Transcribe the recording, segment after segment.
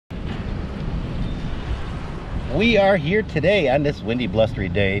We are here today on this windy, blustery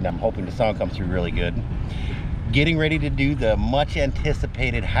day, and I'm hoping the sound comes through really good. Getting ready to do the much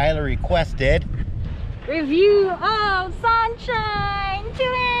anticipated, highly requested review of Sunshine.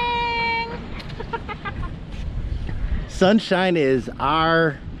 Sunshine is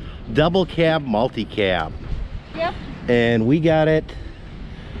our double cab multi-cab. Yep. And we got it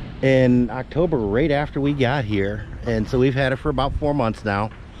in October, right after we got here. And so we've had it for about 4 months now.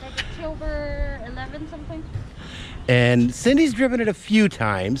 Like October 11 something. And Cindy's driven it a few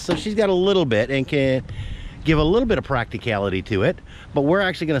times, so she's got a little bit and can give a little bit of practicality to it. But we're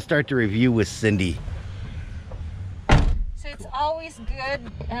actually going to start the review with Cindy. So it's always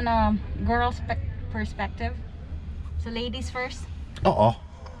good in a girl's perspective. So ladies first. Uh-oh.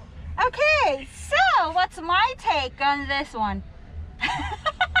 Okay, so what's my take on this one?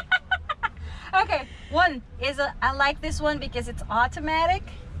 Okay, one is I like this one because it's automatic.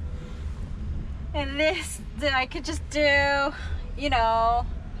 And this, that I could just do, you know,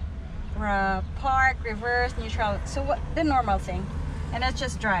 park, reverse, neutral. So what the normal thing. And that's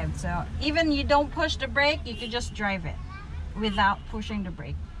just drive. So even you don't push the brake, you can just drive it without pushing the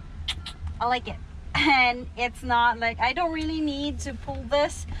brake. I like it. And it's not like, I don't really need to pull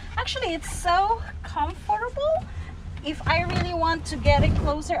this. Actually, it's so comfortable. If I really want to get it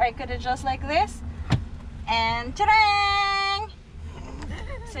closer, I could adjust like this. And ta-dang!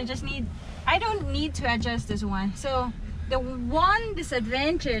 So I don't need to adjust this one. So the one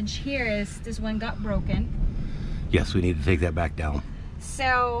disadvantage here is this one got broken. Yes, we need to take that back down.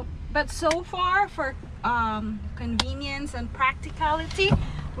 So, but so far for convenience and practicality,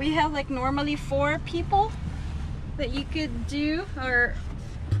 we have like normally 4 people that you could do or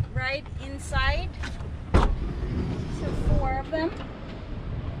right inside. So 4 of them.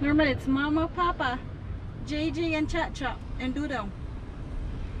 Normally it's Mama, Papa, JJ, and Cha-Cha, and Doodle.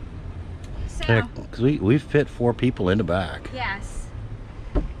 So, yeah, because we fit 4 people in the back. yes.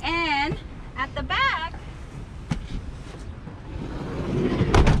 And at the back,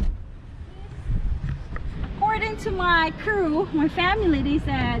 according to my crew, my family, they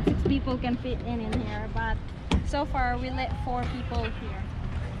said 6 people can fit in here, but so far we let 4 people here.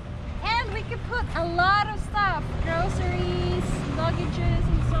 And we could put a lot of stuff, groceries, luggages,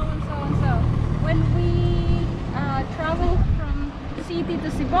 and so and so and so. When we travel from city to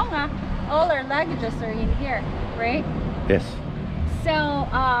Sibonga, all our luggages are in here, right? Yes. So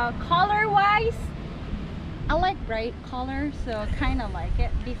color wise, I like bright color, so kind of like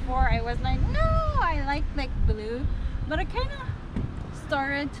it. Before I was like, no, I like blue, but I kind of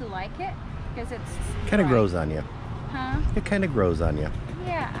started to like it because it's Kind of grows on you. Huh? It kind of grows on you.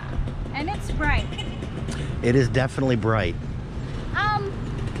 Yeah, and it's bright. It is definitely bright.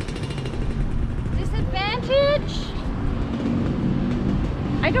 Disadvantage,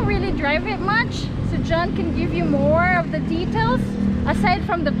 I don't really drive it much, so John can give you more of the details. Aside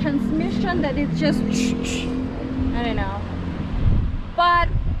from the transmission, that it's just, I don't know. But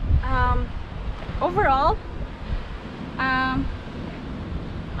overall, I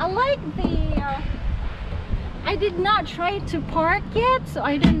like the. I did not try to park yet, so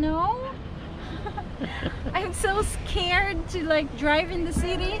I don't know. I'm so scared to like drive in the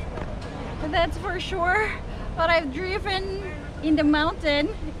city, that's for sure. But I've driven in the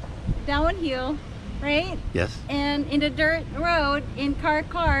mountain, downhill, right? Yes. And in the dirt road, in car.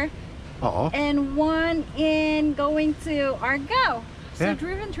 Uh-oh. And one in going to Argao. So Yeah.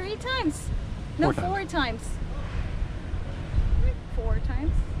 driven 3 times. No, 4 times. 4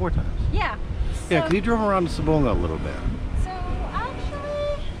 times? 4 times. Yeah. Yeah, So- because you drove around Sibonga a little bit. So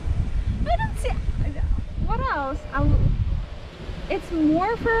actually, I don't see what else. It's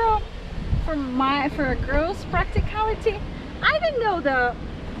more for a girl's practicality. I don't know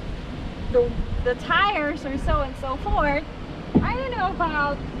the tires or so and so forth. I don't know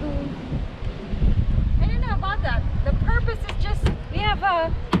about that. The purpose is just we have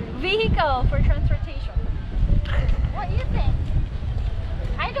a vehicle for transportation. What do you think?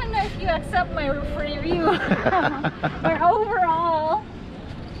 I don't know if you accept my review. But overall,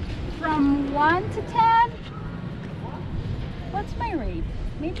 from 1 to 10, what's my rate?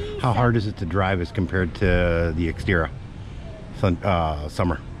 Maybe How hard is it to drive as compared to the Xterra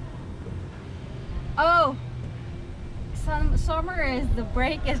summer? Oh, summer is the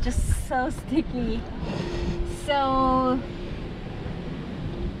brake is just so sticky. So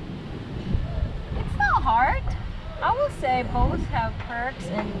it's not hard. I will say both have perks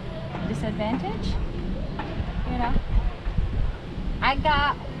and disadvantage. You know, I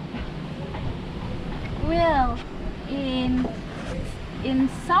got in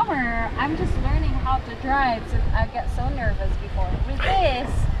summer. I'm just learning how to drive, so I get so nervous before. With this,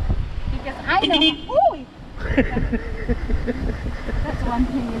 because I know. Ooh, That's one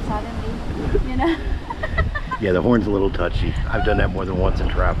thing you suddenly, you know. Yeah, the horn's a little touchy. I've done that more than once in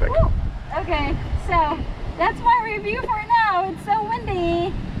traffic. Ooh, okay, so that's my review for now. It's so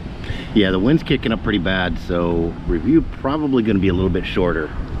windy. Yeah, the wind's kicking up pretty bad, so review probably going to be a little bit shorter.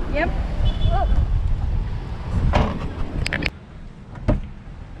 Yep.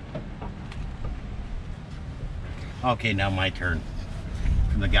 Okay, now my turn.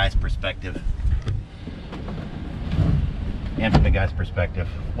 From the guy's perspective. And from the guy's perspective,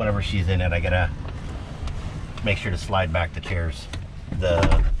 whenever she's in it, I gotta make sure to slide back the chairs,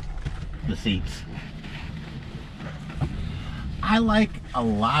 the seats. I like a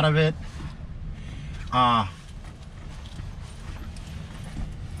lot of it, but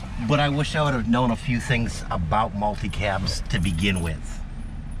I wish I would have known a few things about multi-cabs to begin with.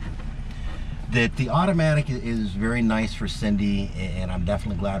 That the automatic is very nice for Cindy, and I'm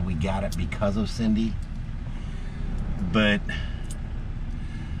definitely glad we got it because of Cindy. But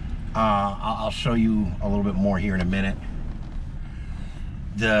I'll show you a little bit more here in a minute.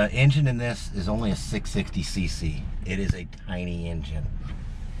 The engine in this is only a 660cc. It is a tiny engine.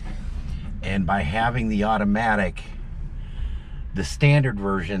 And by having the automatic, the standard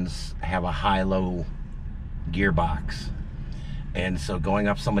versions have a high-low gearbox. And so going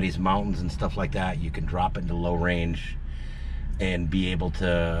up some of these mountains and stuff like that, you can drop it into low range and be able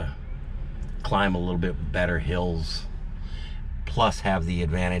to climb a little bit better hills, plus have the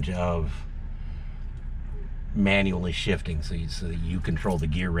advantage of manually shifting so you control the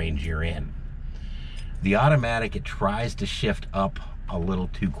gear range you're in. The automatic, it tries to shift up a little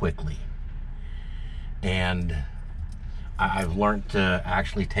too quickly. And I've learned to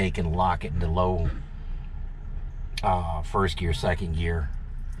actually take and lock it into low first gear, second gear,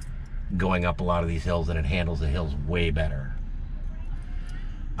 going up a lot of these hills, and it handles the hills way better.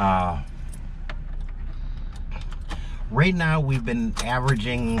 Right now we've been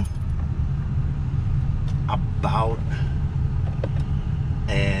averaging about,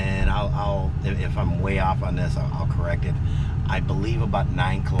 and I'll if I'm way off on this, I'll correct it, I believe about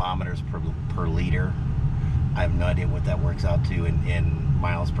 9 kilometers per liter. I have no idea what that works out to in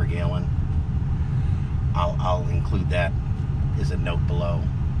miles per gallon. I'll include that as a note below.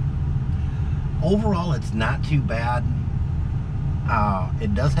 Overall, it's not too bad.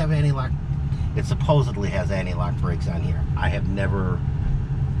 It does have anti-lock. It supposedly has anti-lock brakes on here. I have never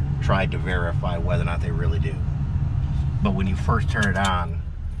tried to verify whether or not they really do. But when you first turn it on,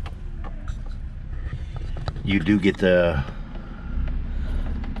 you do get the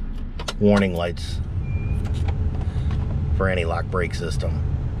warning lights for anti-lock brake system.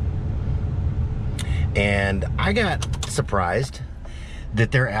 And I got surprised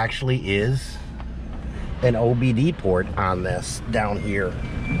that there actually is an OBD port on this down here.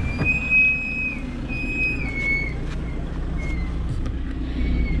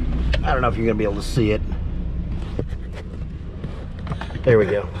 I don't know if you're gonna be able to see it. There we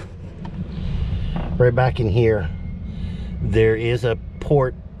go. Right back in here, there is a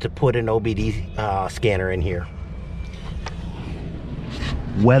port to put an OBD scanner in here.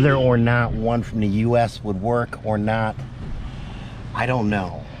 Whether or not one from the US would work or not, I don't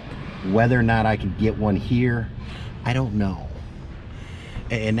know. Whether or not I could get one here, I don't know.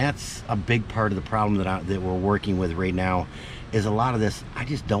 And that's a big part of the problem that we're working with right now, is a lot of this, I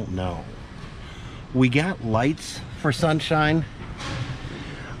just don't know. We got lights for sunshine.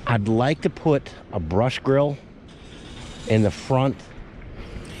 I'd like to put a brush grill in the front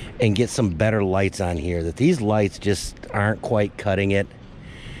and get some better lights on here. That these lights just aren't quite cutting it.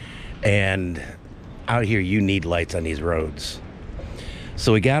 And out here, you need lights on these roads.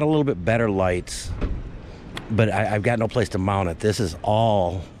 So we got a little bit better lights, but I've got no place to mount it. This is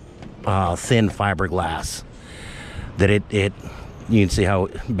all thin fiberglass. That you can see how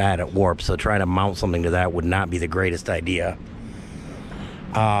bad it warps. So trying to mount something to that would not be the greatest idea.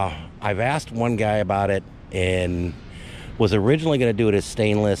 I've asked one guy about it and was originally going to do it as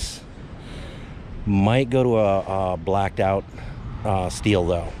stainless. Might go to a blacked out steel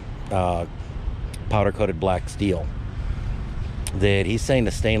though. Powder coated black steel. That he's saying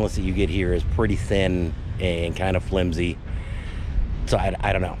the stainless that you get here is pretty thin and kind of flimsy. So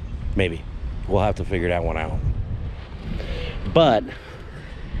I don't know, maybe we'll have to figure that one out. But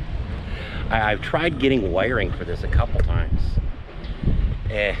I've tried getting wiring for this a couple times.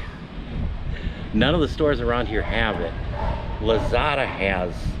 None of the stores around here have it. Lazada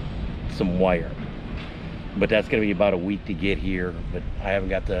has some wire, but that's going to be about a week to get here. But I haven't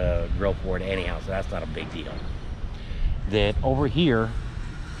got the grill for it anyhow, so that's not a big deal. That over here,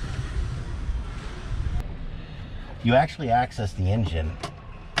 you actually access the engine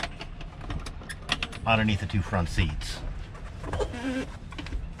underneath the two front seats.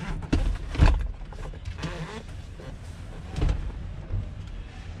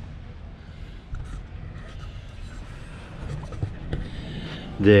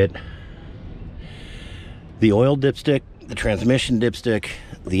 That the oil dipstick, the transmission dipstick,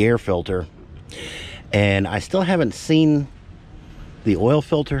 the air filter, and I still haven't seen the oil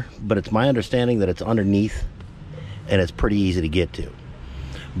filter, but it's my understanding that it's underneath and it's pretty easy to get to.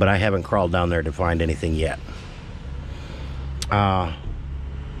 But I haven't crawled down there to find anything yet.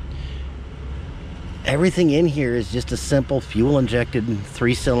 Everything in here is just a simple fuel-injected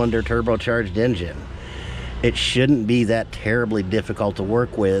 3-cylinder turbocharged engine. It shouldn't be that terribly difficult to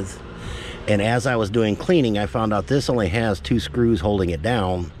work with. And as I was doing cleaning, I found out this only has 2 screws holding it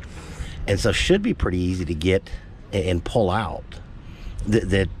down, and so should be pretty easy to get and pull out.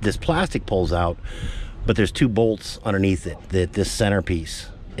 That this plastic pulls out, but there's 2 bolts underneath it that this centerpiece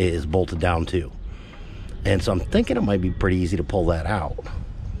is bolted down to. And so I'm thinking it might be pretty easy to pull that out.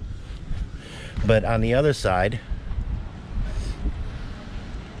 But on the other side,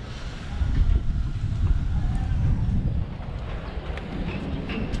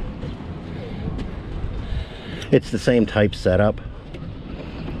 it's the same type setup.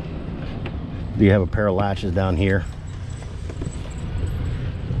 You have a pair of latches down here,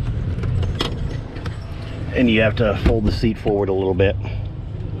 and you have to fold the seat forward a little bit,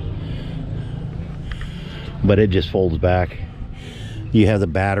 but it just folds back. You have the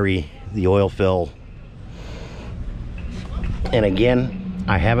battery, the oil fill, and again,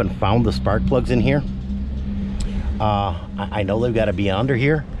 I haven't found the spark plugs in here. I know they've got to be under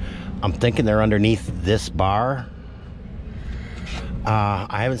here. I'm thinking they're underneath this bar.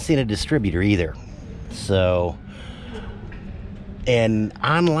 I haven't seen a distributor either. So, and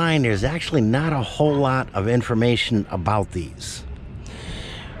online there's actually not a whole lot of information about these.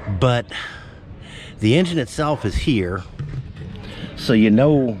 But the engine itself is here, so you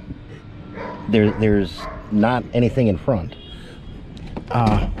know there's not anything in front.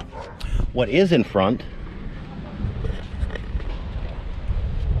 What is in front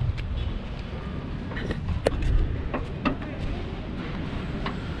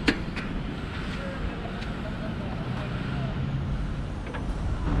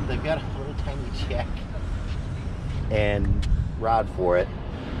they've got a little tiny jack and rod for it.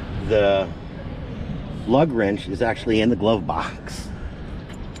 The lug wrench is actually in the glove box,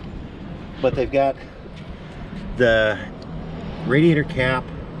 but they've got the radiator cap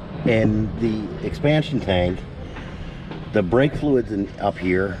and the expansion tank, the brake fluids up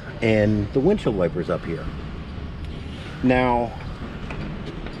here, and the windshield wipers up here. Now,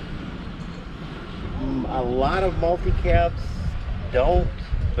 a lot of multi-cabs don't,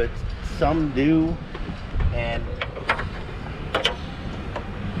 but some do, and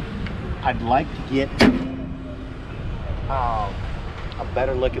I'd like to get a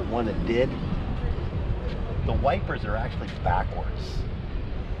better look at one that did. The wipers are actually backwards.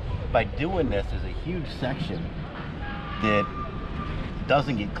 By doing this, there's a huge section that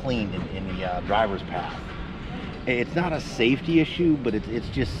doesn't get cleaned in the driver's path. It's not a safety issue, but it's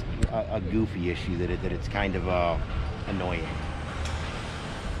just a goofy issue that it's kind of annoying.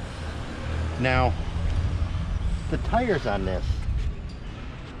 Now, the tires on this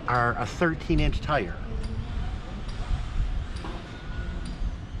are a 13-inch tire.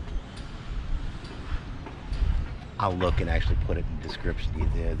 I'll look and actually put it in the description,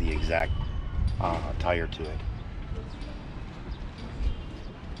 the exact tire to it.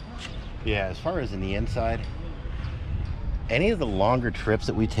 Yeah, as far as in the inside, any of the longer trips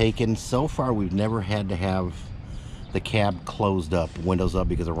that we've taken, so far we've never had to have the cab closed up, windows up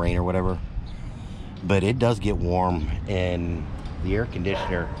because of rain or whatever. But it does get warm, and the air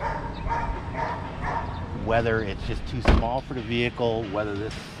conditioner, whether it's just too small for the vehicle, whether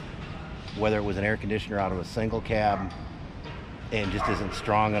it was an air conditioner out of a single cab and just isn't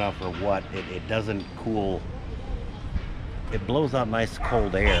strong enough or what, it doesn't cool. It blows out nice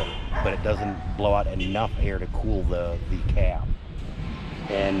cold air, but it doesn't blow out enough air to cool the cab.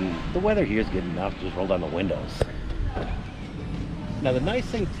 And the weather here is good enough to just roll down the windows. Now the nice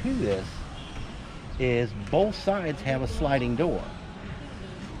thing to this is both sides have a sliding door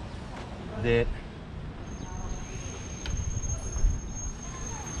that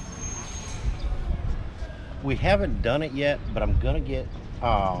we haven't done it yet, but I'm gonna get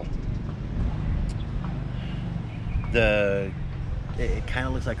it kind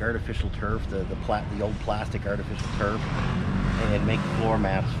of looks like artificial turf, the old plastic artificial turf, and make floor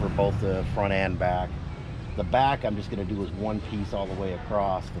mats for both the front and back. The back I'm just gonna do is one piece all the way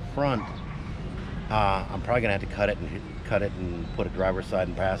across. The front I'm probably gonna have to cut cut it and put a driver's side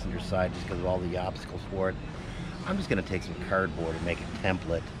and passenger side just because of all the obstacles for it. I'm just going to take some cardboard and make a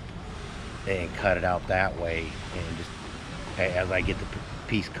template and cut it out that way, and just as I get the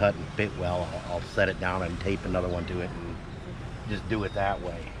piece cut and fit well, I'll set it down and tape another one to it and just do it that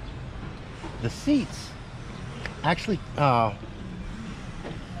way. The seats, actually, the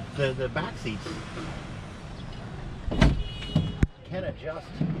back seats can adjust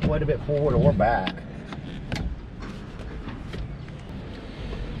quite a bit forward or back.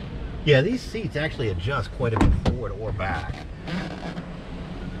 Yeah, these seats actually adjust quite a bit forward or back.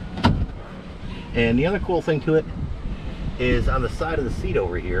 And the other cool thing to it is on the side of the seat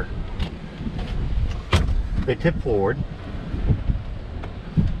over here, they tip forward,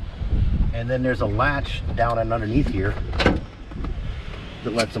 and then there's a latch down and underneath here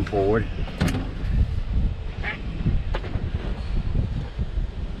that lets them forward.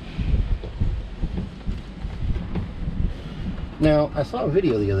 Now, I saw a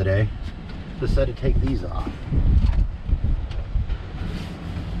video the other day that said to take these off.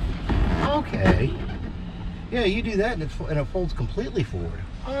 Okay. Yeah, you do that and it folds completely forward.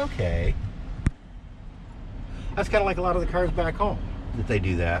 Okay. That's kind of like a lot of the cars back home that they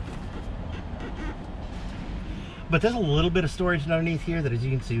do that. But there's a little bit of storage underneath here that, as you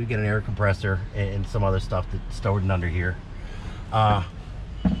can see, we get an air compressor and some other stuff that's stored in under here. Yeah,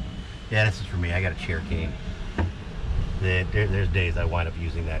 this is for me. I got a chair cane. There's days I wind up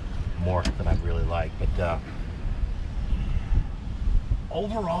using that more than I really like, but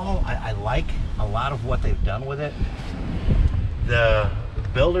overall, I like a lot of what they've done with it. The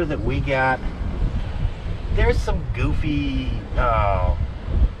builder that we got, there's some goofy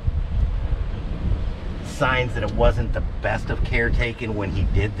signs that it wasn't the best of care taken when he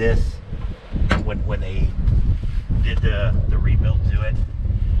did this, when they did the rebuild to it,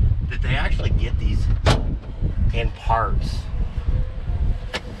 that they actually get these in parts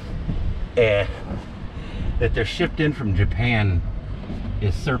and that they're shipped in from Japan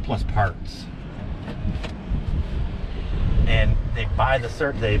is surplus parts, and they buy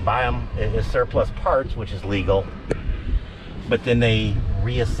them as surplus parts, which is legal, but then they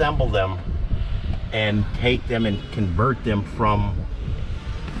reassemble them and take them and convert them from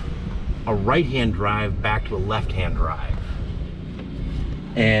a right-hand drive back to a left-hand drive.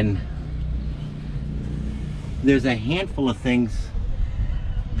 And there's a handful of things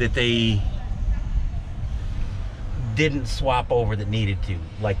that they didn't swap over that needed to,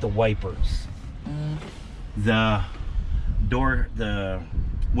 like the wipers, the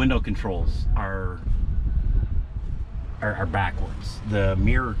window controls are backwards. The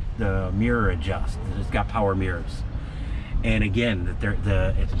mirror adjusts. It's got power mirrors, and again,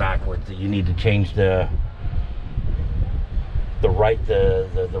 it's backwards. That you need to change the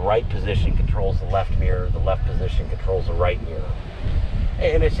right position controls the left mirror. The left position controls the right mirror,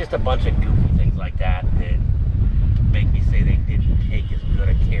 and it's just a bunch of goofy things like that that make me say they didn't take as good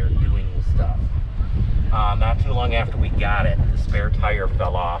a care doing the stuff. Not too long after we got it, the spare tire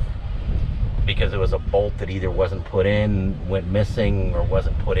fell off because it was a bolt that either wasn't put in, went missing, or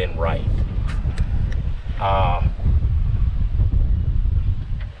wasn't put in right.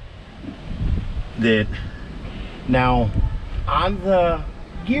 Now on the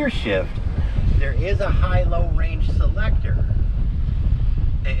gear shift, there is a high-low range selector,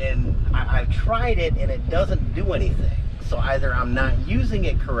 and I've tried it and it doesn't do anything. So either I'm not using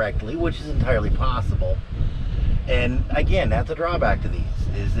it correctly, which is entirely possible, and again, that's a drawback to these,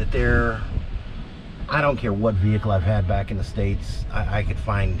 is that I don't care what vehicle I've had back in the States, I could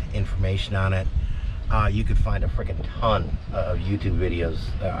find information on it. You could find a freaking ton of YouTube videos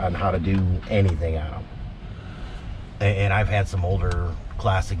on how to do anything on them. And I've had some older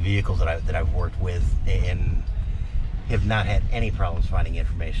classic vehicles that I've worked with and have not had any problems finding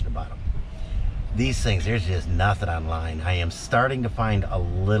information about them. These things, there's just nothing online. I am starting to find a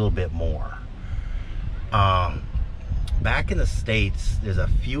little bit more. Back in the States, there's a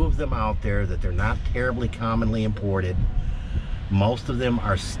few of them out there that they're not terribly commonly imported. Most of them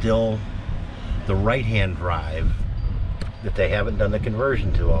are still the right-hand drive, that they haven't done the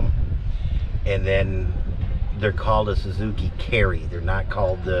conversion to them, and then they're called a Suzuki Carry. They're not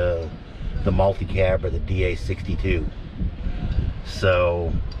called the multi-cab or the DA62.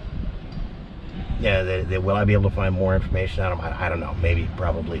 So yeah, will I be able to find more information on them? I don't know, maybe,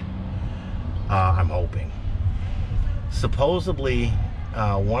 probably. I'm hoping. Supposedly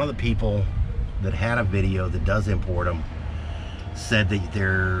one of the people that had a video that does import them said that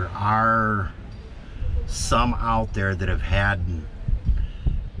there are some out there that have had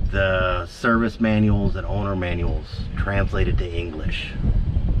the service manuals and owner manuals translated to English,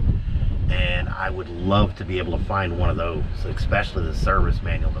 and I would love to be able to find one of those, especially the service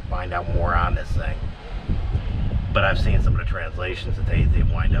manual, to find out more on this thing. But I've seen some of the translations that they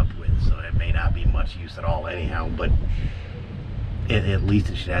wind up with, so it may not be much use at all anyhow, but at least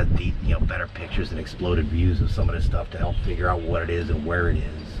it should have better pictures and exploded views of some of this stuff to help figure out what it is and where it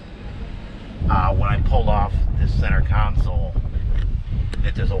is. When I pulled off this center console,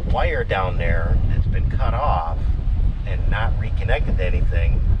 there's a wire down there that's been cut off and not reconnected to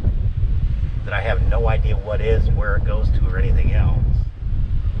anything that I have no idea what is, where it goes to, or anything else.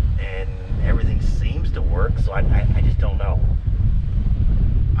 And everything seems to work, so I just don't know.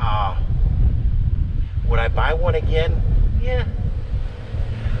 Would I buy one again? Yeah.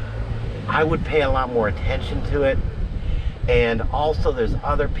 I would pay a lot more attention to it. And also there's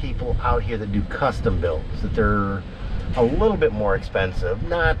other people out here that do custom builds, that they're a little bit more expensive,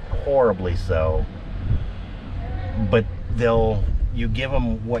 not horribly so, but you give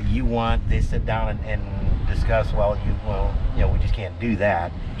them what you want, they sit down and discuss, we just can't do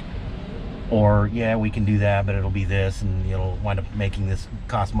that, or yeah, we can do that, but it'll be this, and you'll wind up making this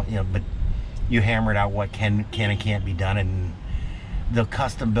cost money, but you hammer it out what can and can't be done, and they'll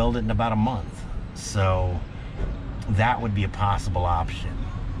custom build it in about a month. So that would be a possible option.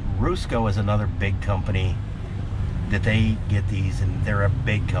 Rusco is another big company that they get these, and they're a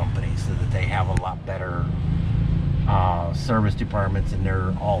big company, so that they have a lot better service departments, and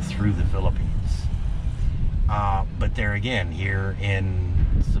they're all through the Philippines. But they're again here in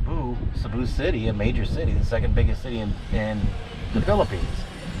Cebu City, a major city, the second biggest city in the Philippines.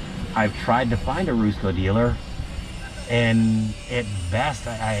 I've tried to find a Rusco dealer, and at best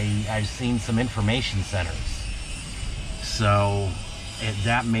I've seen some information centers. So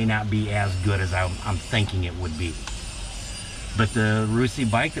that may not be as good as I'm thinking it would be. But the Rusi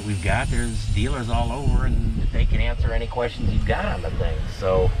bike that we've got, there's dealers all over, and they can answer any questions you've got on the thing.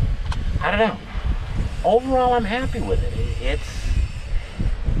 So, I don't know. Overall, I'm happy with it. It's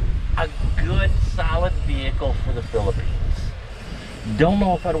a good, solid vehicle for the Philippines. Don't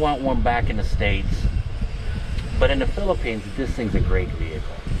know if I'd want one back in the States, but in the Philippines, this thing's a great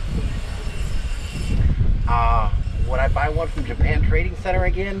vehicle. Would I buy one from Japan Trading Center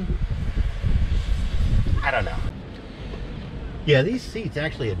again? I don't know. Yeah, these seats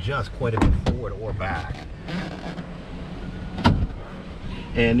actually adjust quite a bit forward or back.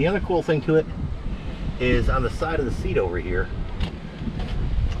 And the other cool thing to it is on the side of the seat over here,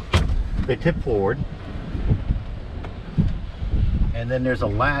 they tip forward, and then there's a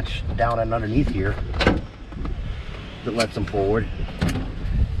latch down and underneath here that lets them forward.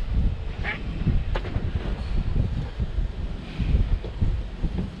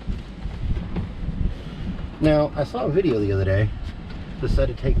 Now, I saw a video the other day that said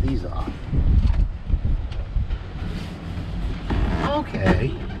to take these off.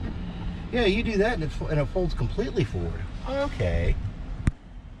 Okay. Yeah, you do that and it folds completely forward. Okay.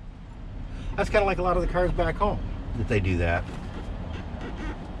 That's kind of like a lot of the cars back home that they do that.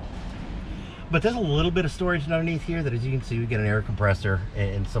 But there's a little bit of storage underneath here that, as you can see, we get an air compressor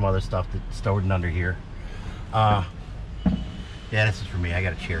and some other stuff that's stored in under here. Yeah, this is for me. I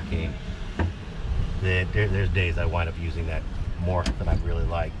got a chair cane. There's days I wind up using that more than I really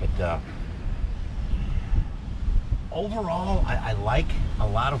like, but overall I like a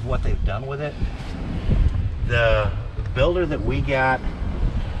lot of what they've done with it. The builder that we got,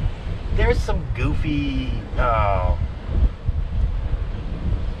 there's some goofy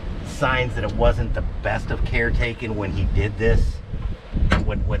signs that it wasn't the best of caretaking when he did this,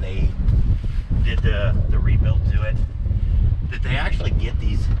 when they did the rebuild to it, that they actually get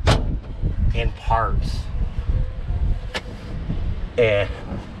these in parts, and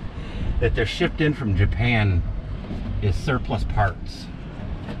that they're shipped in from Japan is surplus parts,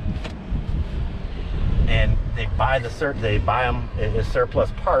 and they buy them as surplus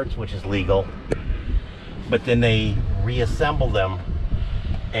parts, which is legal, but then they reassemble them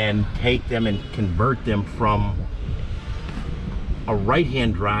and take them and convert them from a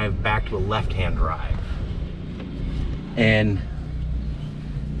right-hand drive back to a left-hand drive. And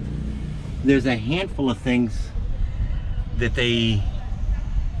there's a handful of things that they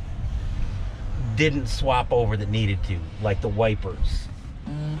didn't swap over that needed to, like the wipers,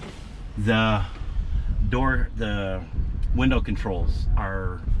 the window controls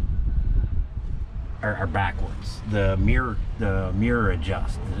are backwards. The mirror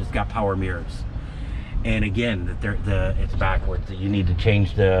adjusts. It's got power mirrors, and again, it's backwards. That you need to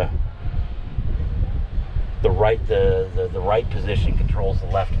change the right position controls the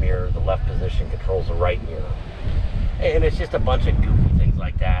left mirror, the left position controls the right mirror. And it's just a bunch of goofy things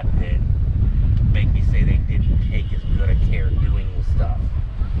like that that make me say they didn't take as good a care doing the stuff.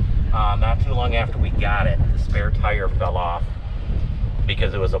 Not too long after we got it, the spare tire fell off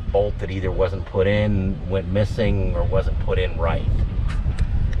because it was a bolt that either wasn't put in, went missing, or wasn't put in right.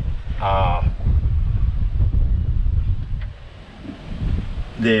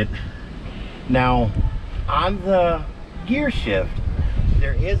 Now on the gear shift,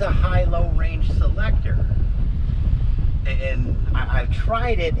 there is a high-low range selector, and I've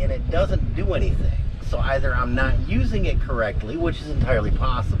tried it and it doesn't do anything. So either I'm not using it correctly, which is entirely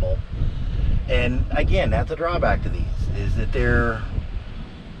possible, and again, that's a drawback to these, is that they're,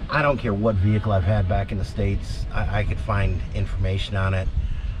 I don't care what vehicle I've had back in the States, I could find information on it.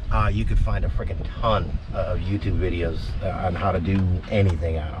 You could find a freaking ton of YouTube videos on how to do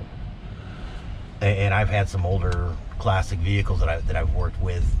anything on them. And I've had some older classic vehicles that I've worked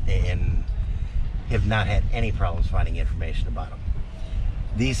with and have not had any problems finding information about them.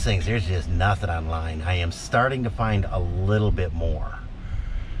 These things, there's just nothing online. I am starting to find a little bit more.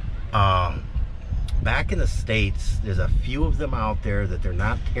 Back in the States, there's a few of them out there that they're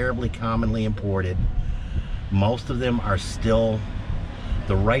not terribly commonly imported. Most of them are still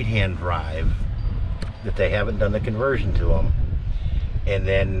the right-hand drive, that they haven't done the conversion to them. And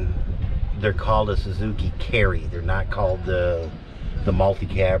then they're called a Suzuki Carry. They're not called the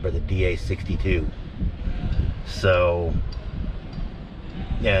multi-cab or the DA62. So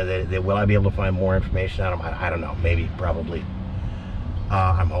yeah, will I be able to find more information on them? I don't know. Maybe, probably.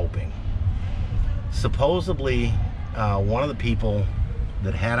 I'm hoping. Supposedly, one of the people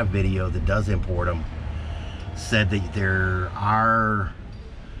that had a video that does import them said that there are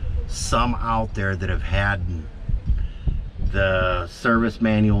some out there that have had the service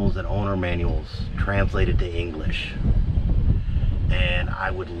manuals and owner manuals translated to English, and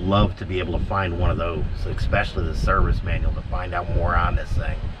I would love to be able to find one of those, especially the service manual, to find out more on this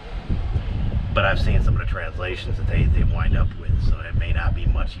thing. But I've seen some of the translations that they wind up with, so it may not be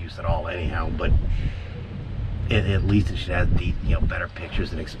much use at all anyhow, but at least it should have better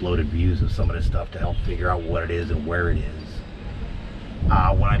pictures and exploded views of some of this stuff to help figure out what it is and where it is.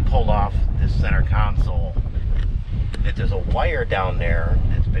 When I pulled off this center console, that there's a wire down there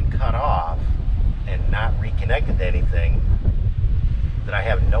that's been cut off and not reconnected to anything, that I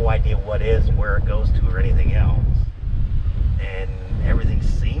have no idea what is, where it goes to, or anything else. And everything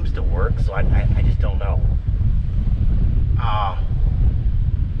seems to work, so I just don't know.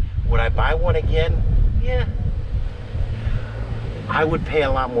 Would I buy one again? Yeah. I would pay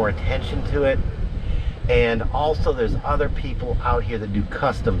a lot more attention to it. And also there's other people out here that do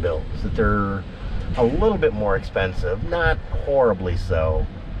custom builds, that they're a little bit more expensive, not horribly so,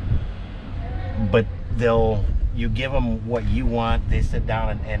 but you give them what you want, they sit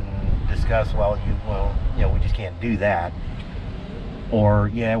down and discuss, we just can't do that,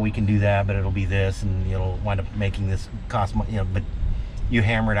 or yeah, we can do that, but it'll be this, and you'll wind up making this cost money, but you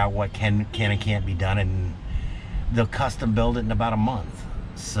hammer it out what can and can't be done, and they'll custom build it in about a month.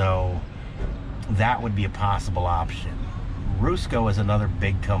 So that would be a possible option. Rusco is another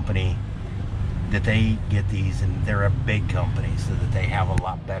big company that they get these, and they're a big company, so that they have a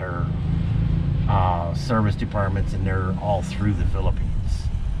lot better service departments, and they're all through the Philippines.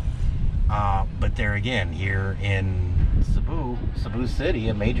 But they're, again, here in Cebu City,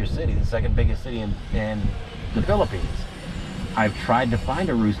 a major city, the second biggest city in the Philippines. I've tried to find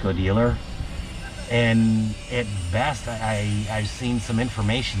a Rusco dealer, and at best I've seen some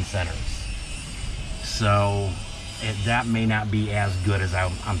information centers. So that may not be as good as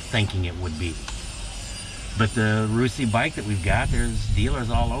I'm thinking it would be. But the Rusi bike that we've got, there's dealers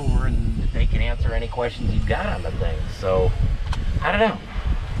all over, and they can answer any questions you've got on the thing. So, I don't know.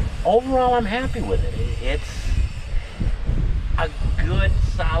 Overall, I'm happy with it. It's a good,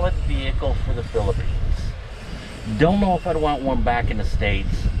 solid vehicle for the Philippines. Don't know if I'd want one back in the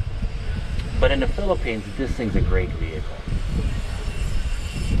States, but in the Philippines, this thing's a great vehicle.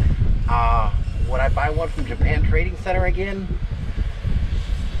 Would I buy one from Japan Trading Center again?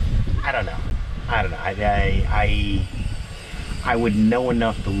 I don't know. I would know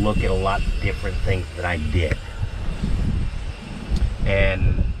enough to look at a lot of different things than I did.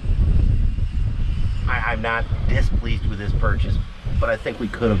 And I'm not displeased with this purchase, but I think we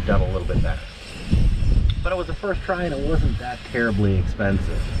could have done a little bit better. But it was the first try, and it wasn't that terribly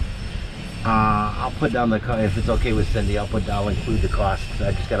expensive. I'll put down the cost, if it's okay with Cindy, I'll include the cost.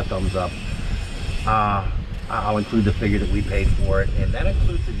 I just got a thumbs up. I'll include the figure that we paid for it, and that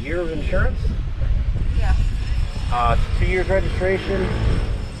includes a year of insurance. Yeah. 2 years registration.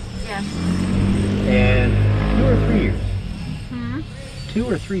 Yes. And 2 or 3 years. 2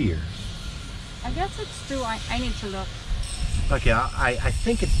 or 3 years. I guess it's 2. I need to look. Okay, I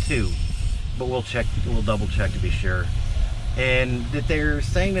think it's 2, but we'll check. We'll double check to be sure. and that they're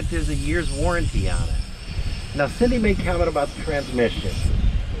saying that there's a year's warranty on it. Now, Cindy made comment about the transmission.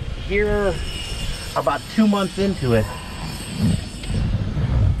 Here, about 2 months into it,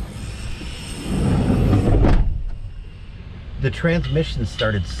 the transmission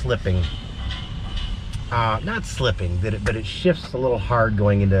started slipping. Not slipping, but it shifts a little hard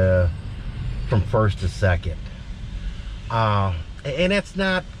going into from first to second. And it's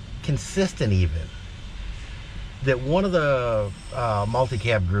not consistent even. That one of the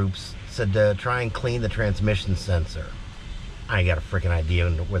multi-cab groups said to try and clean the transmission sensor. I ain't got a freaking idea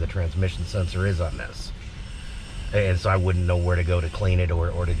where the transmission sensor is on this. And so I wouldn't know where to go to clean it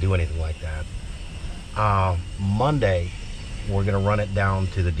or to do anything like that. Monday, we're gonna run it down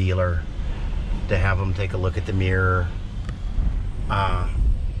to the dealer to have them take a look at the mirror, to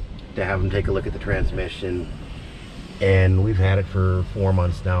have them take a look at the transmission. And we've had it for 4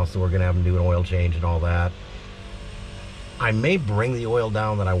 months now, so we're gonna have them do an oil change and all that. I may bring the oil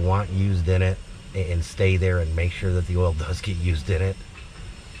down that I want used in it and stay there and make sure that the oil does get used in it.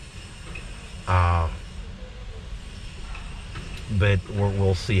 But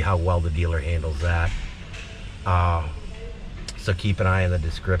we'll see how well the dealer handles that. So keep an eye on the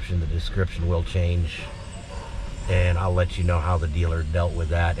description. The description will change, and I'll let you know how the dealer dealt with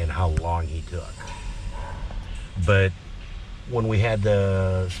that and how long he took. But when we had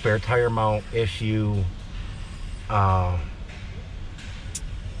the spare tire mount issue,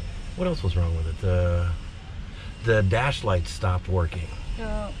 what else was wrong with it? The dash lights stopped working.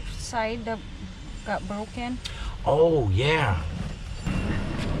 The side that got broken. Oh yeah.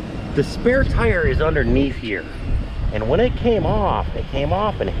 The spare tire is underneath here. And when it came off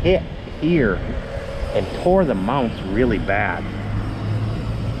and hit here and tore the mounts really bad.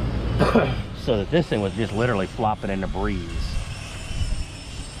 So that this thing was just literally flopping in the breeze.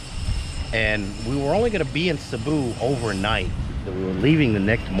 And we were only gonna be in Cebu overnight. So we were leaving the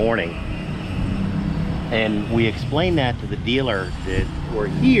next morning. And we explained that to the dealer that we're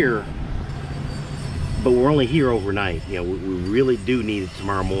here, but we're only here overnight. You know, we really do need it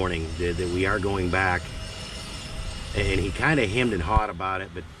tomorrow morning, that we are going back. And he kind of hemmed and hawed about it,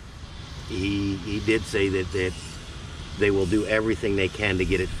 but he did say that they will do everything they can to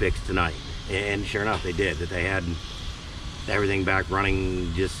get it fixed tonight. And sure enough, they did. That they had everything back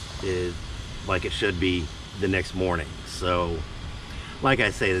running just like it should be the next morning. So, like I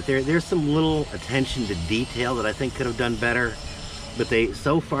say, that there's some little attention to detail that I think could have done better, but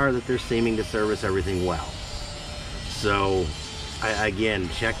so far that they're seeming to service everything well. So, again,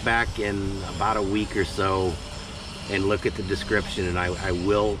 check back in about a week or so and look at the description, and I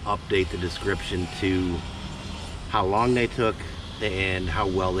will update the description to how long they took and how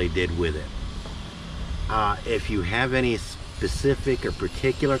well they did with it. If you have any specific or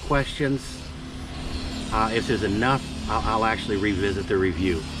particular questions, if there's enough, I'll actually revisit the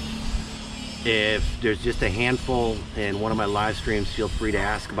review. If there's just a handful in one of my live streams, feel free to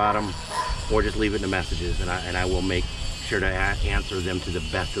ask about them, or just leave it in the messages, and I will make sure to answer them to the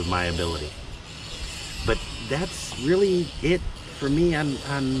best of my ability. But that's really it for me on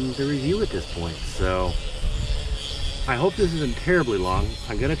the review at this point. So I hope this isn't terribly long.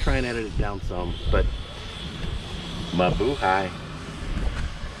 I'm gonna try and edit it down some, but mabuhay.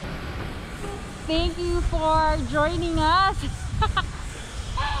 Thank you for joining us.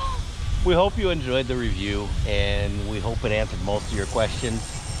 We hope you enjoyed the review, and we hope it answered most of your questions.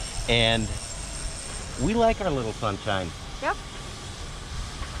 And we like our little sunshine. Yep.